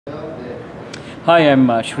Hi,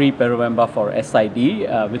 I'm Shri Peruvemba for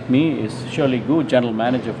SID. With me is Shirley Gu, General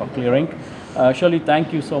Manager for CLEARink. Shirley,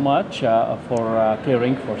 thank you so much for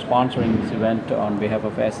CLEARink for sponsoring this event on behalf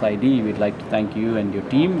of SID. We'd like to thank you and your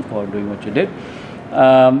team for doing what you did.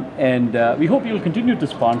 We hope you'll continue to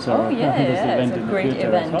sponsor this event in the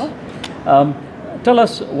future as well. Tell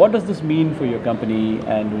us, what does this mean for your company,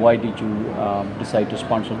 and why did you decide to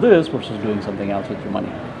sponsor this versus doing something else with your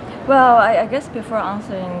money? Well, I guess before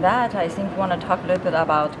answering that, I think I want to talk a little bit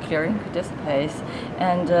about CLEARink displays,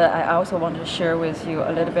 and I also want to share with you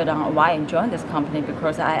a little bit on why I joined this company,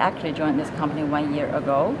 because I actually joined this company 1 year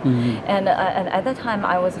ago, and at that time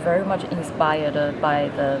I was very much inspired by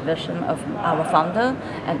the vision of our founder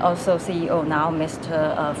and also CEO now,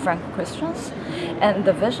 Mr. Frank Christians, and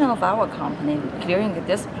the vision of our company, CLEARink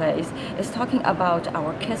Displays, is talking about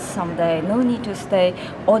our kids someday no need to stay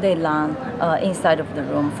all day long inside of the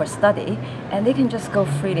room for study, and they can just go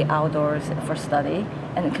freely outdoors for study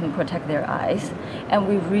and can protect their eyes. And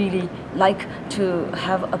we really like to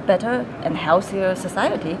have a better and healthier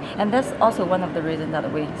society, and that's also one of the reasons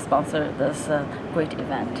that we sponsor this great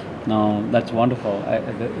event. No, that's wonderful.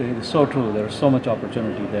 It is so true. There's so much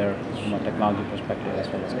opportunity there from a technology perspective as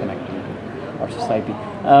well as connecting to our society.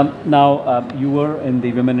 You were in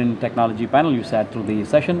the Women in Technology panel. You sat through the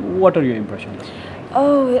session. What are your impressions?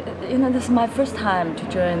 Oh, this is my first time to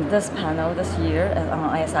join this panel this year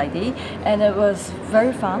on SID, and it was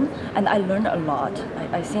very fun, and I learned a lot.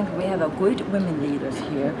 I think we have a great women leaders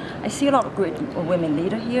here. I see a lot of great women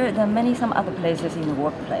leaders here than some other places in the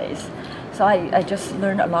workplace. So I just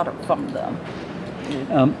learned a lot from them.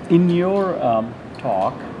 In your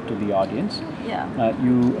talk to the audience,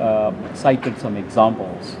 you cited some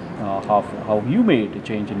examples of how you made a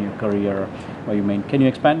change in your career. Can you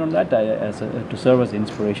expand on that to serve as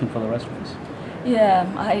inspiration for the rest of us?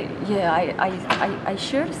 I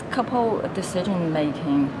shared a couple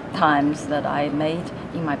decision-making times that I made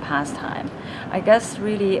in my past time. I guess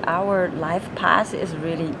really our life path is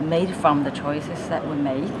really made from the choices that we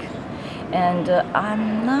make. And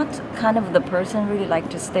I'm not kind of the person really like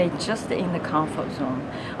to stay just in the comfort zone.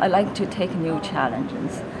 I like to take new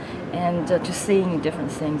challenges and to seeing different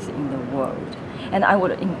things in the world. And I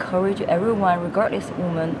would encourage everyone, regardless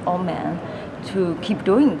woman or man, to keep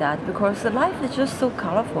doing that, because the life is just so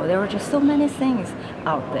colorful. There are just so many things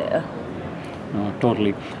out there.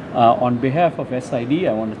 Totally. On behalf of SID,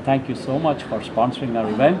 I want to thank you so much for sponsoring our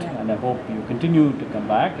event, and I hope you continue to come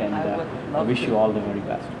back, and I wish you all the very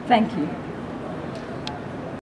best. Thank you.